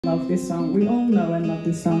Love this song. We all know and love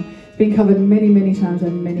this song. It's been covered many, many times by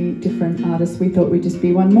many different artists. We thought we'd just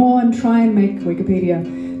be one more and try and make Wikipedia.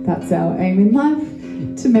 That's our aim in life,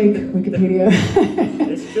 to make Wikipedia.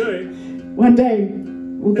 It's true. One day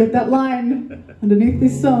we'll get that line underneath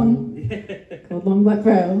this song called Long Black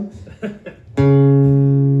Veil.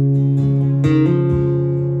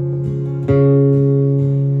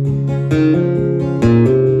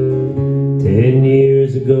 10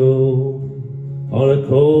 years ago, on a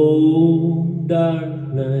cold, dark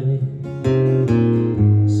night,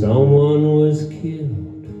 someone was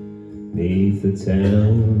killed neath the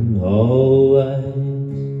town hall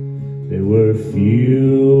lights. There were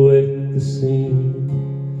few at the scene,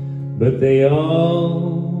 but they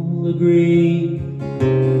all agreed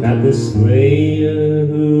that the slayer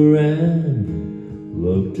who ran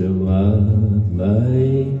looked a lot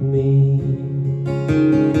like me.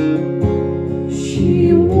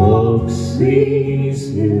 She walks these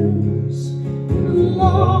hills in a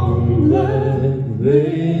long black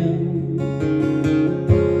veil.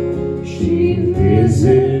 She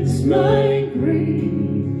visits my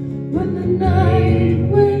grave when the night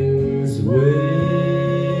winds wail.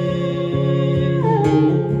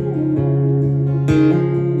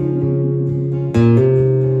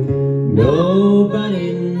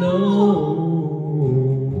 Nobody knows,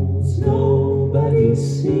 nobody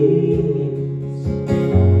sees,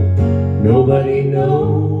 nobody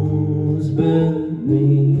knows but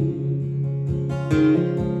me.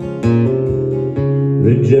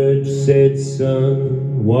 The judge said,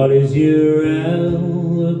 son, what is your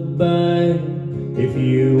alibi? If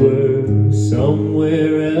you were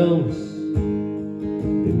somewhere else,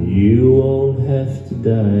 then you won't have to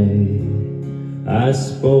die. I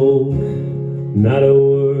spoke not a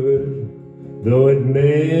word, though it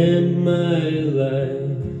meant my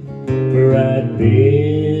life, for I'd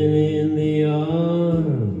been in the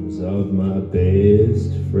arms of my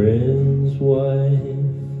best friend's wife.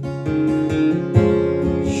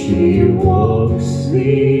 She walks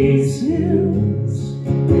these hills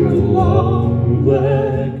in a long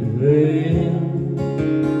black veil.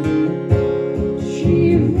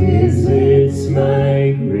 She visits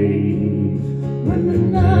my grave when the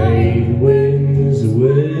night winds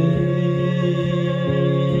wail.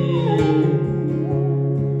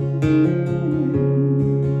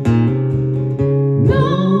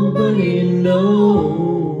 Nobody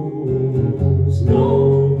knows,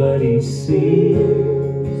 nobody sees,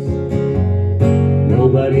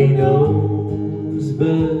 nobody knows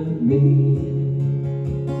but me.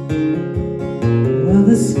 Well,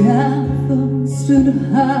 the scaffold stood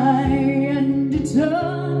high and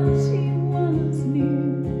eternity was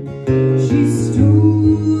near. She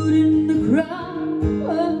stood in the crowd,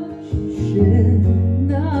 but she shed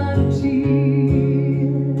not a tear.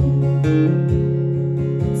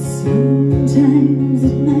 Sometimes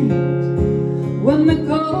at night, when the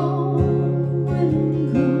cold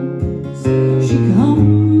wind comes, she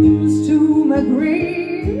comes to my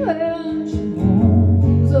grave and she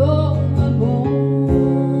warms all my bones.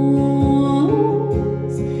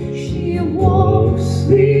 She walks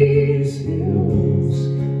these hills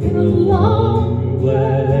in a long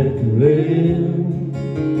black veil.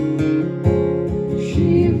 She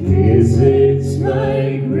visits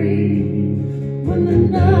my grave when the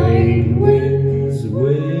night winds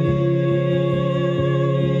wail.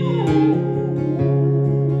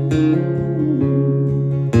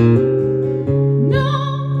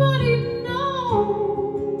 Nobody knows,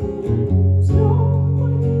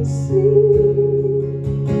 nobody sees,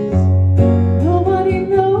 nobody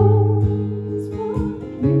knows but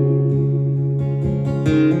me.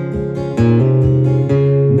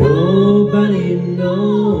 Nobody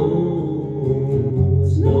knows,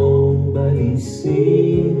 nobody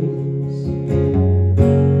sees,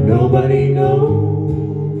 nobody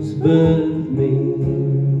knows but